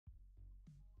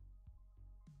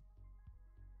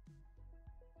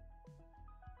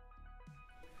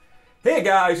Hey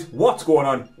guys, what's going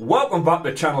on? Welcome back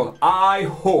to the channel. I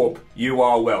hope you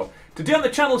are well. Today on the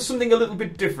channel is something a little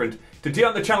bit different. Today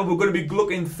on the channel we're going to be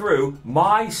looking through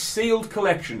my sealed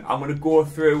collection. I'm going to go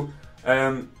through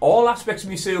all aspects of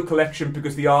my sealed collection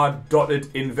because they are dotted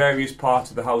in various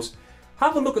parts of the house.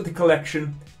 Have a look at the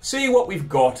collection, see what we've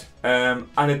got, and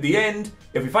at the end,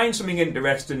 if we find something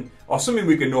interesting or something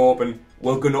we can open,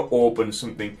 we're going to open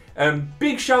something.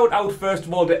 Big shout out first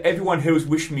of all to everyone who's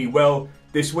wished me well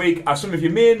this week. As some of you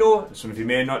may know, some of you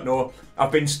may not know,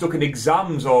 I've been stuck in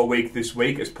exams all week this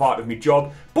week as part of my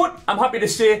job, but I'm happy to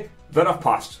say that I've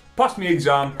passed. Passed my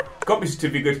exam, got my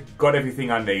certificate, got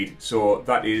everything I need, so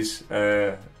that is,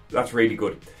 that's really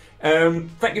good.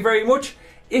 Thank you very much.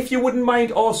 If you wouldn't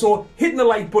mind also hitting the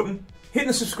like button, hitting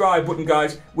the subscribe button,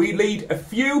 guys. We need a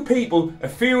few people, a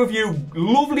few of you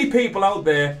lovely people out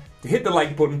there to hit the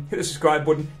like button, hit the subscribe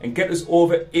button, and get us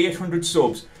over 800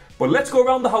 subs. But let's go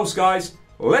around the house, guys.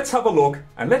 Let's have a look,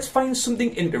 and let's find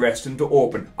something interesting to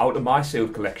open out of my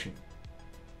sealed collection.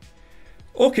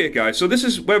 Okay guys, so this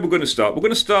is where we're going to start. We're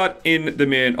going to start in the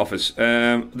main office.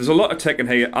 There's a lot of tech in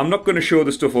here. I'm not going to show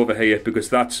the stuff over here because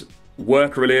that's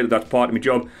work related, that's part of my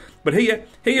job. But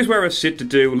here's where I sit to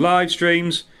do live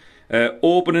streams,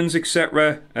 openings,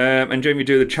 etc. And generally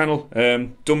do the channel.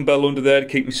 Dumbbell under there to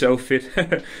keep myself fit.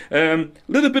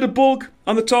 Little bit of bulk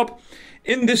on the top.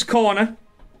 In this corner,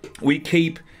 we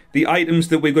keep the items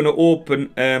that we're going to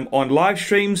open on live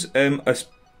streams,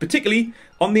 particularly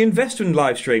on the investing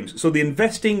live streams. So the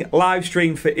investing live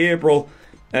stream for April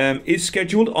is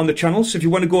scheduled on the channel. So if you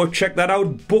want to go check that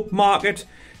out, bookmark it,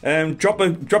 drop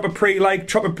a pre-like,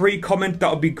 drop a pre-comment.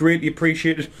 That would be greatly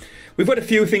appreciated. We've got a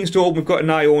few things to open. We've got an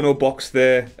Iono box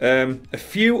there, a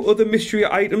few other mystery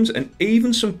items, and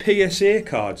even some PSA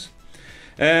cards.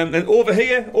 And over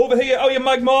here, oh you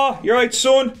Magmar, you alright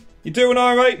son? You doing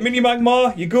alright? Mini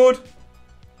Magmar, you good?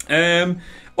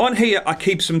 On here I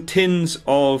keep some tins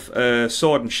of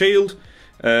Sword and Shield,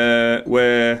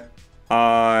 where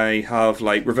I have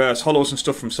like reverse hollows and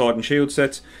stuff from Sword and Shield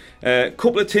sets. A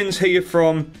couple of tins here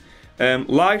from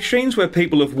live streams where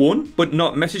people have won but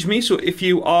not messaged me. So if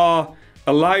you are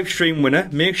a live stream winner,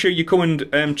 make sure you come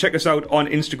and check us out on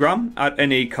Instagram at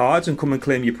NA Cards and come and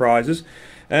claim your prizes.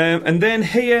 And then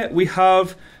here we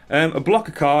have a block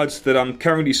of cards that I'm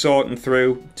currently sorting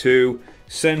through to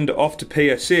send off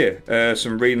to PSA.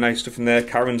 Some really nice stuff in there.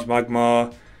 Karen's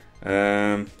Magmar,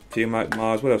 few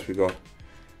Magmars. What else we got?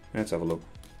 Let's have a look.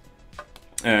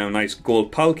 Nice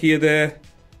gold Palkia there.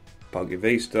 Palkia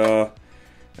V-Star.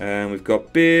 We've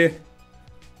got Beer.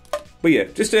 But yeah,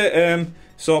 just a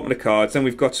assortment of cards. Then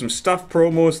we've got some staff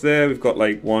promos there. We've got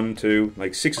like 1, 2,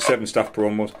 like 6 or 7 staff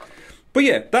promos. But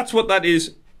yeah, that's what that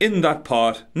is in that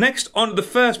part. Next, on to the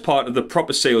first part of the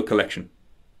proper sale collection.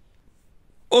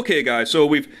 Okay guys, so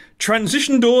we've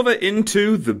transitioned over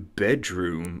into the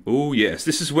bedroom. Oh yes,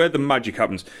 this is where the magic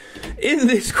happens. In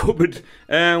this cupboard,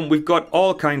 we've got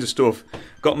all kinds of stuff.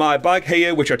 Got my bag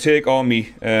here, which I take all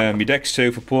me decks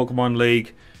to for Pokemon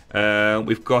League.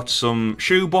 We've got some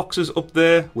shoe boxes up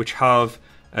there, which have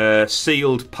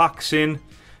sealed packs in.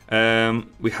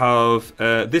 We have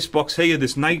this box here,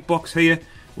 this night box here,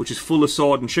 which is full of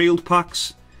Sword and Shield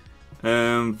packs.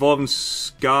 Evolving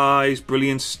Skies,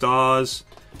 Brilliant Stars,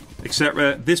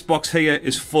 etc. This box here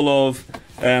is full of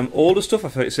older stuff.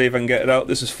 I'll see if I can get it out.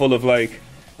 This is full of like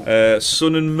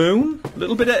Sun and Moon. A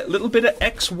little bit of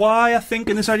XY, I think,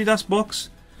 in this Adidas box.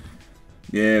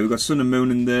 Yeah, we've got Sun and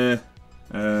Moon in there.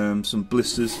 Some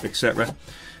blisters, etc.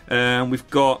 We've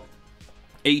got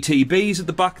ETBs at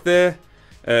the back there.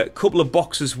 A couple of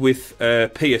boxes with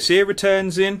PSA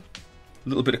returns in. A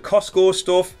little bit of Costco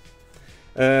stuff.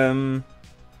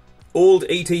 Old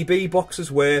ETB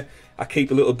boxes where I keep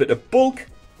a little bit of bulk.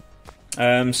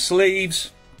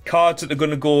 Sleeves, cards that are going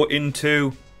to go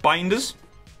into binders.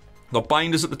 Got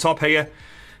binders at the top here.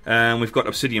 We've got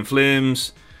Obsidian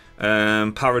Flames,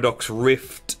 Paradox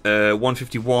Rift,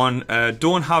 151.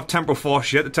 Don't have Temporal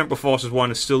Force yet. The Temporal Forces one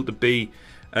is still to be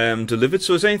delivered.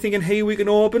 So is anything in here we can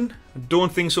open? I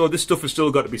don't think so. This stuff has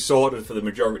still got to be sorted for the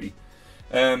majority.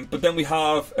 But then we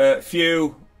have a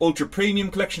few ultra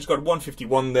premium collections. Got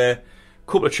 151 there,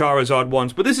 a couple of Charizard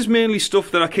ones. But this is mainly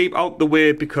stuff that I keep out the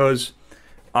way because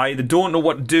I either don't know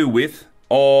what to do with,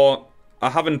 or I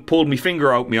haven't pulled my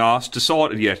finger out my arse to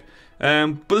sort it yet.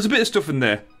 But there's a bit of stuff in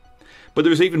there. But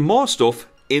there's even more stuff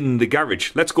in the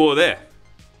garage. Let's go there.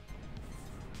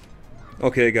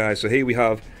 Okay guys, so here we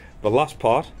have the last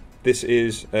part. This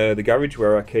is the garage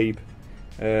where I keep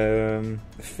a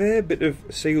fair bit of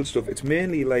sealed stuff. It's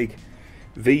mainly like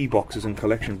V boxes and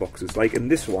collection boxes. Like in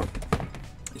this one,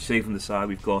 you see from the side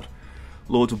we've got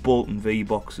loads of Bolton V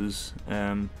boxes.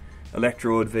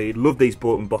 Electrode V. Love these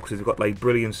button boxes. We've got like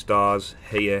Brilliant Stars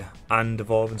here and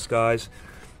Evolving Skies.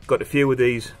 Got a few of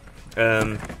these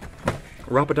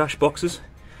Rapidash boxes,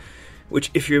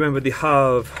 which, if you remember, they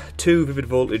have 2 Vivid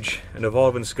Voltage, an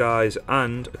Evolving Skies,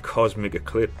 and a Cosmic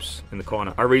Eclipse in the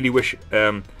corner. I really wish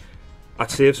I'd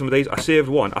saved some of these. I saved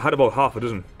one. I had about half a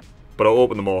dozen, but I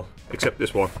opened them all, except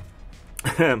this one.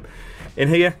 In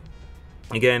here,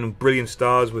 again, Brilliant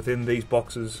Stars within these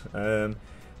boxes.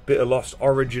 Bit of Lost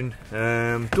Origin.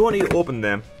 Don't need to open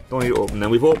them. Don't need to open them.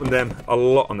 We've opened them a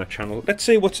lot on the channel. Let's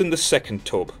see what's in the second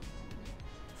tub.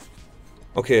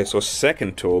 Okay, so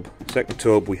second tub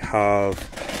we have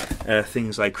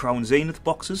things like Crown Zenith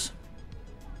boxes.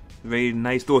 Very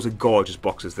nice. Those are gorgeous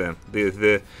boxes then.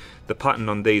 The pattern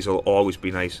on these will always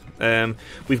be nice.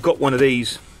 We've got one of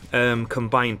these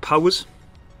Combined Powers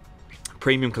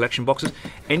Premium Collection boxes.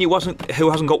 Anyone who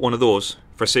hasn't got one of those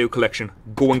for a sealed collection,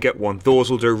 go and get one. Those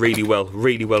will do really well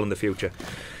in the future.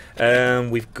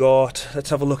 We've got, let's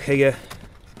have a look here.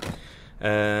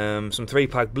 Some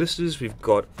 3-pack blisters. We've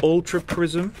got Ultra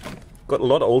Prism. Got a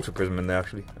lot of Ultra Prism in there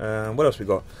actually. What else we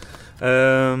got?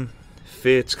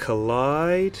 Fates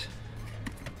Collide.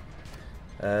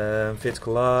 Fates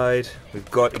Collide. We've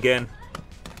got again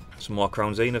some more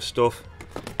Crown Zenith stuff.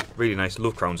 Really nice.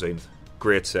 Love Crown Zenith.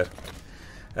 Great set.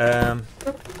 And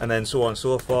then so on and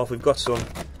so forth. We've got some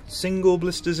single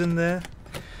blisters in there.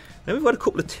 Then we've got a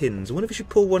couple of tins. I wonder if we should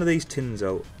pull one of these tins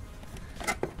out.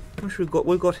 What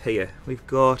we've got here? We've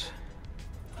got,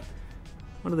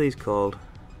 what are these called?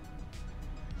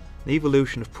 The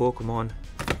Evolution of Pokemon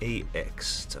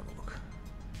EX. Let's have a look.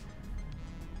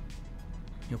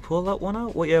 You pull that one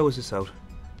out? What year was this out?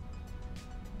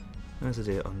 Where's the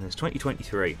date on this?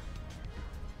 2023.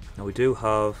 Now we do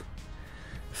have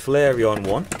a Flareon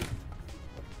one.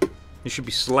 This should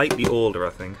be slightly older,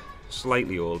 I think.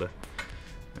 Slightly older.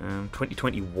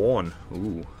 2021.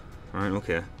 Ooh. Alright,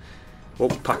 okay.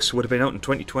 What packs would have been out in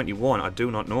 2021? I do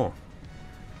not know.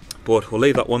 But we'll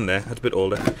leave that one there. That's a bit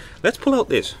older. Let's pull out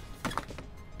this.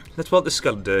 Let's pull out the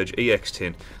Skeledirge EX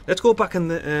tin. Let's go back in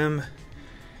the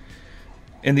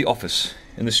office,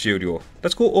 in the studio.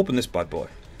 Let's go open this bad boy.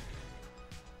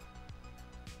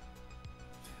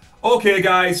 Okay,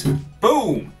 guys.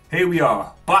 Boom. Here we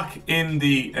are, back in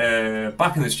the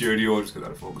studio. Just get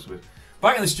that focus with.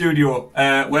 Back in the studio,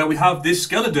 where we have this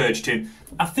Skeledirge tin.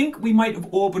 I think we might have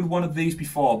opened one of these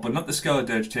before, but not the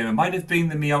Skeledirge tin. It might have been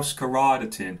the Meowscarada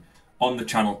tin on the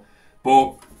channel,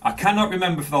 but I cannot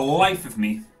remember for the life of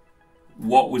me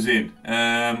what was in.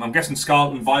 I'm guessing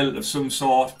Scarlet and Violet of some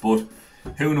sort, but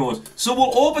who knows. So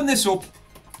we'll open this up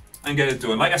and get it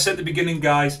done. Like I said at the beginning,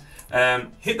 guys,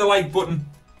 hit the like button,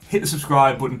 hit the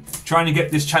subscribe button, trying to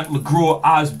get this channel to grow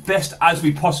as best as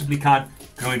we possibly can.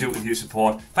 Can only do it with your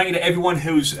support. Thank you to everyone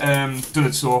who's done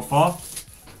it so far.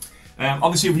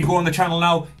 Obviously, if you go on the channel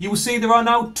now, you will see there are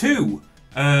now 2.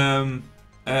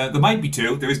 There might be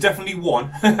 2. There is definitely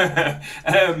 1.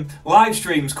 Live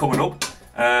streams coming up.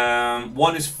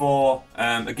 One is for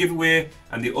a giveaway,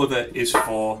 and the other is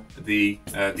for the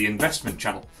investment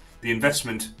channel, the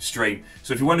investment stream.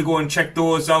 So if you want to go and check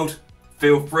those out,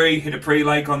 feel free. Hit a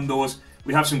pre-like on those.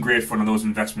 We have some great fun on those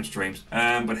investment streams.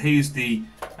 But here's the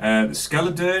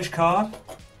Skeledirge card.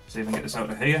 See if I can get this out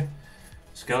of here.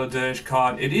 Skeledirge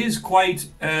card. It is quite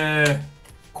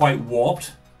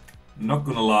warped. I'm not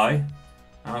gonna lie.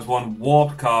 There's one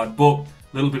warped card, but a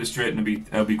little bit of straightening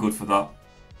will be good for that.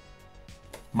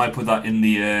 Might put that in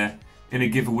the in a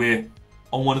giveaway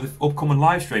on one of the upcoming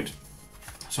live streams.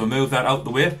 So move that out the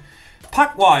way.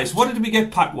 Pack wise, what did we get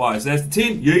pack wise? There's the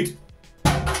tin. Yeet.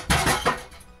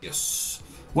 Yes.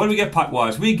 What do we get pack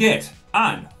wise? We get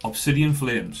an Obsidian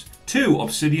Flames, 2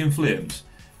 Obsidian Flames,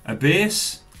 a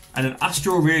base, and an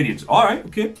Astro Radiance. Alright,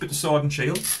 okay, bit of Sword and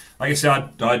Shield. Like I said,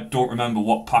 I don't remember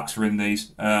what packs are in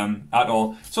these at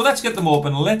all. So let's get them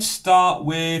open. Let's start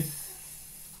with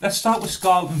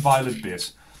Scarlet and Violet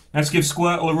base. Let's give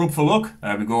Squirtle a rub for luck.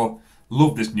 There we go.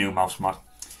 Love this new mouse mat.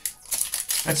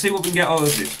 Let's see what we can get out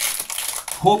of this.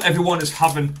 Hope everyone is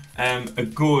having a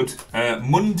good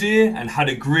Monday and had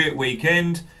a great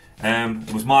weekend.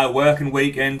 It was my working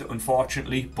weekend,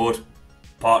 unfortunately, but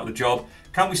part of the job.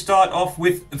 Can we start off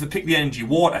with the Pick the Energy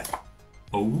water?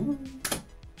 Oh,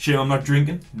 shame I'm not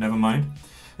drinking. Never mind.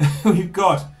 We've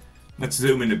got. Let's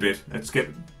zoom in a bit. Let's get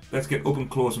up and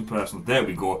close and personal. There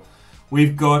we go.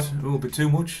 We've got. Oh, a bit too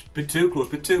much, bit too close,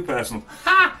 bit too personal.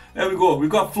 Ha! There we go. We've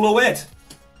got Floette,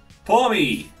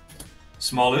 Palmy,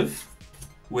 Smoliv,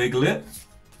 Wiglet,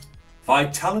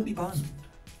 Vitality Band,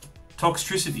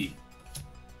 Toxtricity,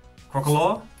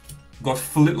 Crocodile, got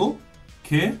Flittle,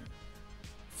 okay,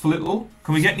 Flittle,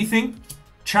 can we get anything?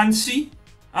 Chansey,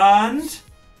 and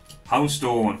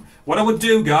Houndstone. What I would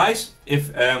do, guys,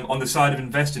 if on the side of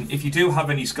investing, if you do have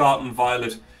any Scarlet and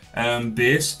Violet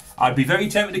base, I'd be very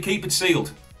tempted to keep it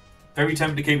sealed. Very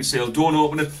tempted to keep it sealed. Don't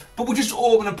open it. But we're just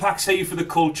opening packs here for the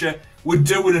culture. We're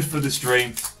doing it for the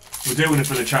stream. We're doing it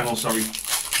for the channel, sorry.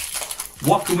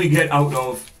 What can we get out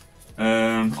of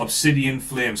Obsidian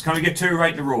Flames? Can we get 2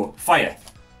 right in a row? Fire.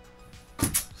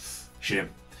 Shame.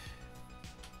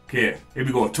 Okay, here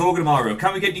we go. Token Mario.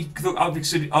 Can we get out of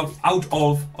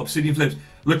Obsidian Flames?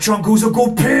 Lechonk, who's a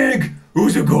good pig?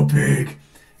 Who's a good pig?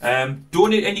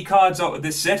 Don't need any cards out of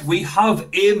this set. We have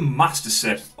a master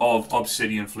set of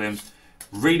Obsidian Flames.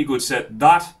 Really good set.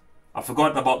 That, I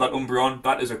forgot about that Umbreon.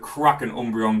 That is a cracking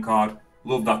Umbreon card.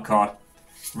 Love that card.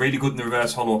 Really good in the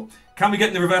reverse holo. Can we get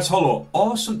in the reverse holo?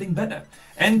 Or something better?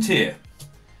 Entei.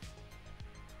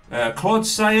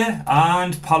 Clodsire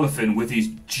and Palafin with his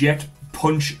Jet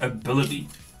Punch ability.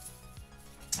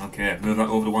 Okay, move that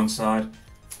over to one side.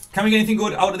 Can we get anything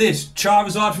good out of this?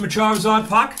 Charizard from a Charizard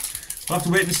pack? We'll have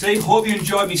to wait and see. Hope you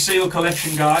enjoyed my seal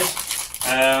collection, guys.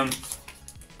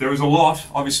 There is a lot,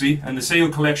 obviously, and the seal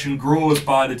collection grows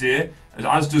by the day,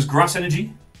 as does Grass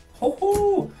Energy. Ho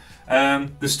ho!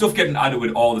 There's stuff getting added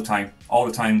with all the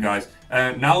time, guys.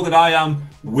 Now that I am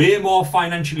way more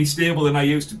financially stable than I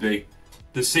used to be,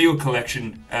 the seal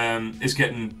collection is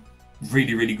getting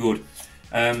really, really good.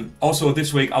 Also,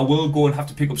 this week I will go and have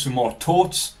to pick up some more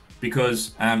totes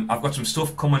because I've got some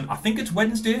stuff coming. I think it's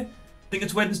Wednesday.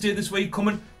 This week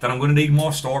coming that I'm going to need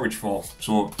more storage for.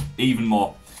 So even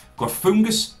more. Got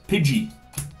Fungus, Pidgey,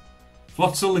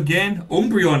 Floatzel again,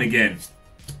 Umbreon again,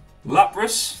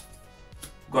 Lapras.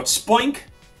 Got Spoink.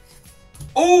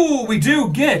 Oh, we do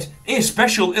get a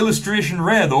special illustration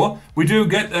rare though. We do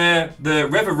get the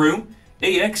Reveroom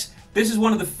EX. This is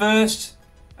one of the first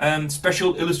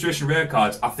special illustration rare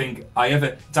cards I think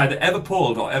it's either ever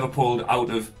pulled or ever pulled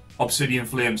out of Obsidian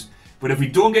Flames. But if we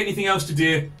don't get anything else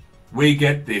today, we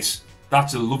get this.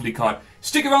 That's a lovely card.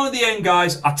 Stick around at the end,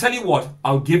 guys. I'll tell you what,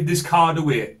 I'll give this card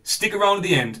away. Stick around at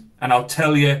the end and I'll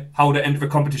tell you how to enter a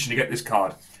competition to get this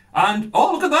card. And,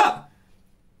 oh, look at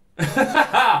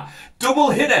that.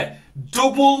 Double hitter.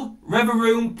 Double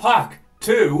Reveroom pack.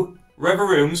 2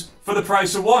 Reverooms for the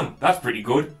price of 1. That's pretty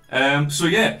good. So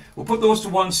yeah, we'll put those to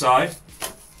one side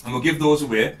and we'll give those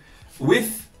away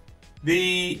with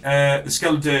the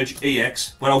Skeledirge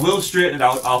EX. But I will straighten it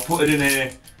out. I'll put it in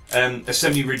a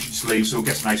semi-rigid sleeve so it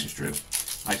gets nice and straight.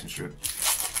 Nice and straight.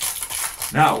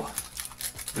 Now,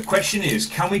 the question is,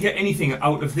 can we get anything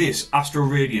out of this Astro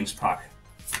Radiance pack?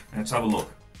 Let's have a look.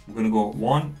 We're going to go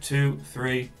 1, 2,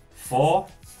 3, 4,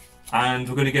 and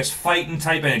we're going to guess fighting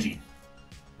type energy.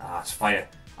 Ah, it's fire.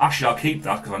 Actually, I'll keep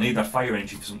that because I need that fire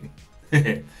energy for something.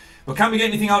 But can we get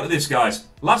anything out of this, guys?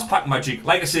 Last pack magic.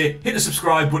 Like I say, hit the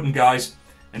subscribe button, guys,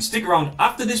 and stick around.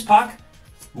 After this pack,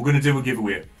 we're going to do a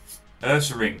giveaway.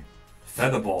 Ursaring,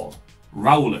 Featherball,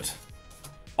 Rowlet,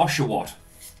 Oshawott,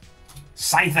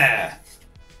 Scyther,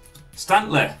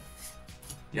 Stantler,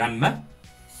 Yanma.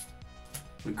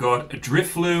 We've got a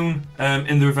Drifloon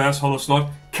in the reverse holo slot.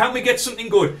 Can we get something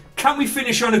good? Can we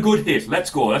finish on a good hit?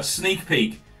 Let's go. Let's sneak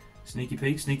peek. Sneaky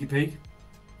peek, sneaky peek.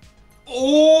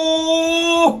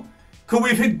 Oh! Could we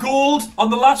have hit gold on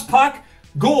the last pack?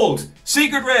 Gold.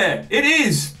 Secret rare. It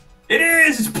is. It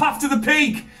is. It's Path to the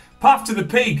Peak. Path to the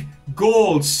Peak.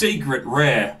 Gold secret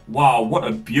rare. Wow, what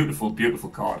a beautiful, beautiful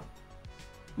card.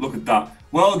 Look at that.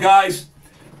 Well, guys,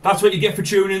 that's what you get for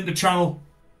tuning in to the channel.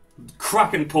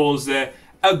 Cracking pulls there.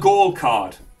 A gold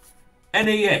card. An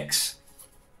EX.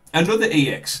 Another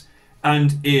EX.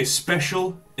 And a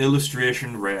special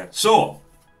illustration rare. So,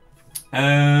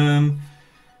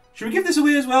 should we give this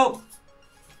away as well?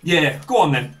 Yeah, go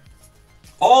on then.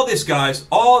 All this, guys,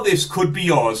 all this could be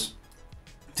yours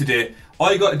today.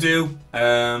 All you got to do,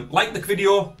 like the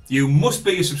video, you must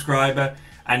be a subscriber,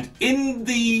 and in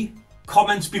the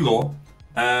comments below,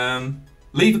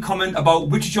 leave a comment about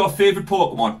which is your favourite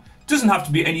Pokemon. Doesn't have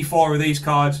to be any 4 of these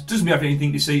cards, doesn't have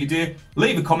anything to say today.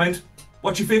 Leave a comment,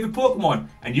 what's your favourite Pokemon?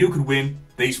 And you could win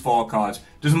these 4 cards.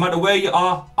 Doesn't matter where you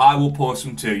are, I will post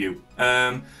them to you.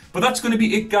 But that's going to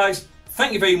be it, guys.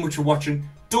 Thank you very much for watching.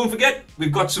 Don't forget,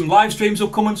 we've got some live streams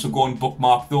upcoming, so go and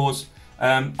bookmark those.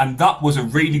 And that was a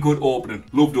really good opening.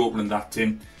 Loved opening that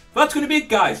tin. But that's going to be it,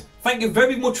 guys. Thank you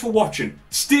very much for watching.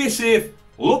 Stay safe,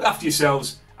 look after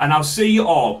yourselves, and I'll see you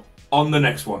all on the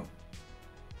next one.